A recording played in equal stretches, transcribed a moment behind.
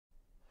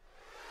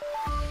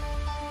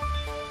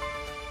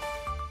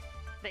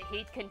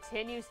heat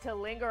continues to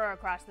linger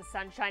across the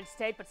Sunshine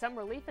State, but some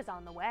relief is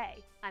on the way.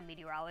 I'm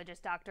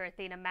meteorologist Dr.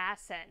 Athena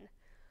Masson.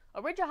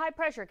 A ridge of high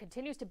pressure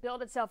continues to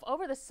build itself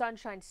over the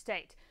Sunshine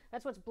State.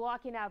 That's what's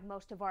blocking out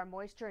most of our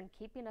moisture and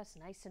keeping us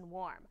nice and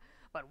warm.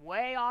 But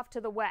way off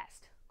to the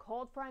west,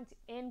 cold front's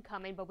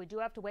incoming, but we do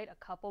have to wait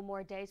a couple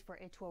more days for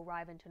it to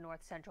arrive into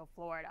north central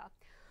Florida.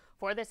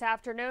 For this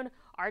afternoon,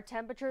 our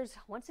temperatures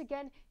once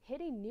again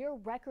hitting near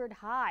record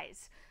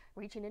highs,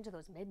 reaching into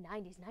those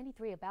mid-90s,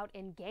 93 about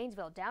in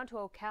Gainesville, down to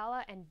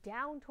Ocala and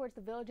down towards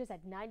the villages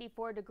at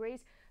 94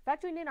 degrees.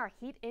 Factoring in our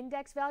heat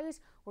index values,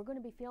 we're going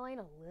to be feeling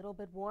a little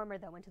bit warmer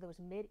though, into those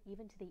mid,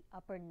 even to the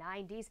upper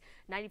 90s.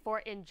 94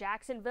 in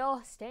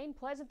Jacksonville, staying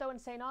pleasant though in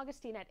St.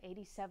 Augustine at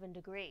 87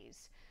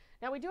 degrees.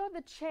 Now we do have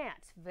the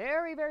chance,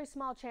 very, very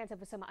small chance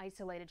of some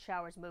isolated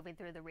showers moving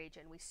through the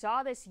region. We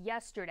saw this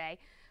yesterday,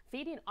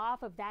 feeding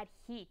off of that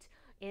heat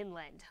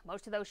inland.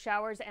 Most of those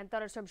showers and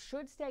thunderstorms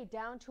should stay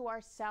down to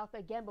our south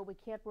again, but we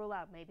can't rule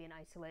out maybe an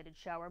isolated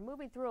shower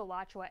moving through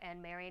Alachua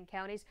and Marion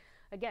counties.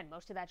 Again,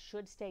 most of that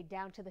should stay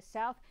down to the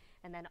south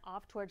and then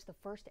off towards the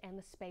First and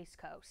the Space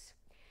Coast.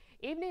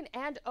 Evening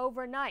and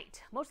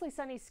overnight, mostly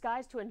sunny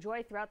skies to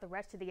enjoy throughout the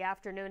rest of the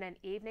afternoon and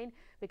evening,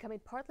 becoming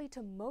partly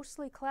to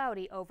mostly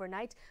cloudy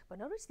overnight. But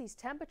notice these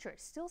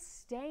temperatures still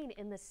staying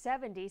in the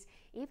 70s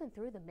even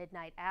through the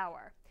midnight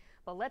hour.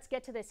 But let's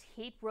get to this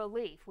heat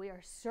relief. We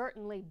are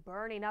certainly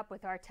burning up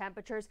with our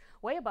temperatures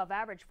way above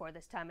average for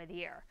this time of the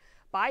year.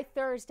 By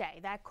Thursday,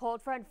 that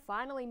cold front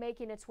finally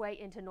making its way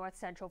into north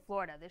central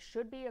Florida. This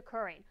should be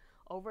occurring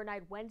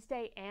overnight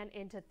Wednesday and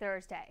into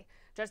Thursday.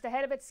 Just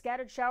ahead of it,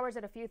 scattered showers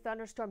and a few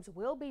thunderstorms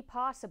will be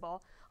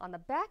possible. On the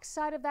back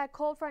side of that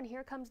cold front,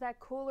 here comes that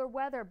cooler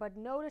weather. But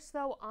notice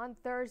though, on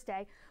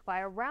Thursday, by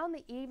around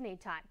the evening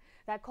time,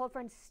 that cold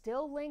front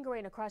still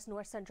lingering across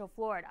north central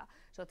Florida.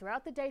 So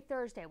throughout the day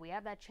Thursday, we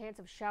have that chance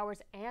of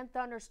showers and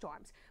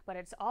thunderstorms, but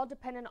it's all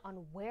dependent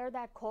on where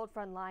that cold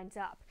front lines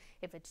up.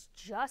 If it's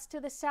just to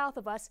the south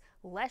of us,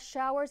 less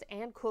showers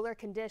and cooler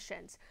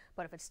conditions.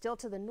 But if it's still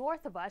to the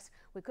north of us,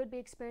 we could be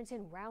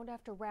experiencing round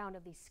after round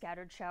of these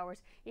scattered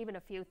showers, even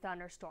a few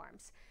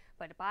thunderstorms.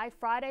 But by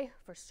Friday,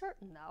 for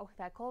certain though,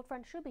 that cold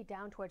front should be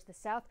down towards the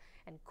south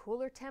and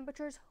cooler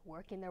temperatures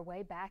working their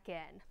way back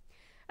in.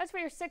 As for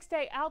your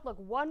 6-day outlook,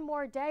 one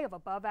more day of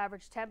above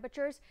average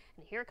temperatures,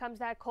 and here comes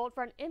that cold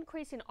front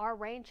increasing our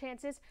rain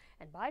chances,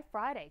 and by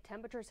Friday,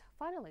 temperatures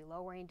finally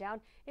lowering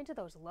down into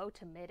those low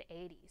to mid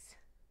 80s.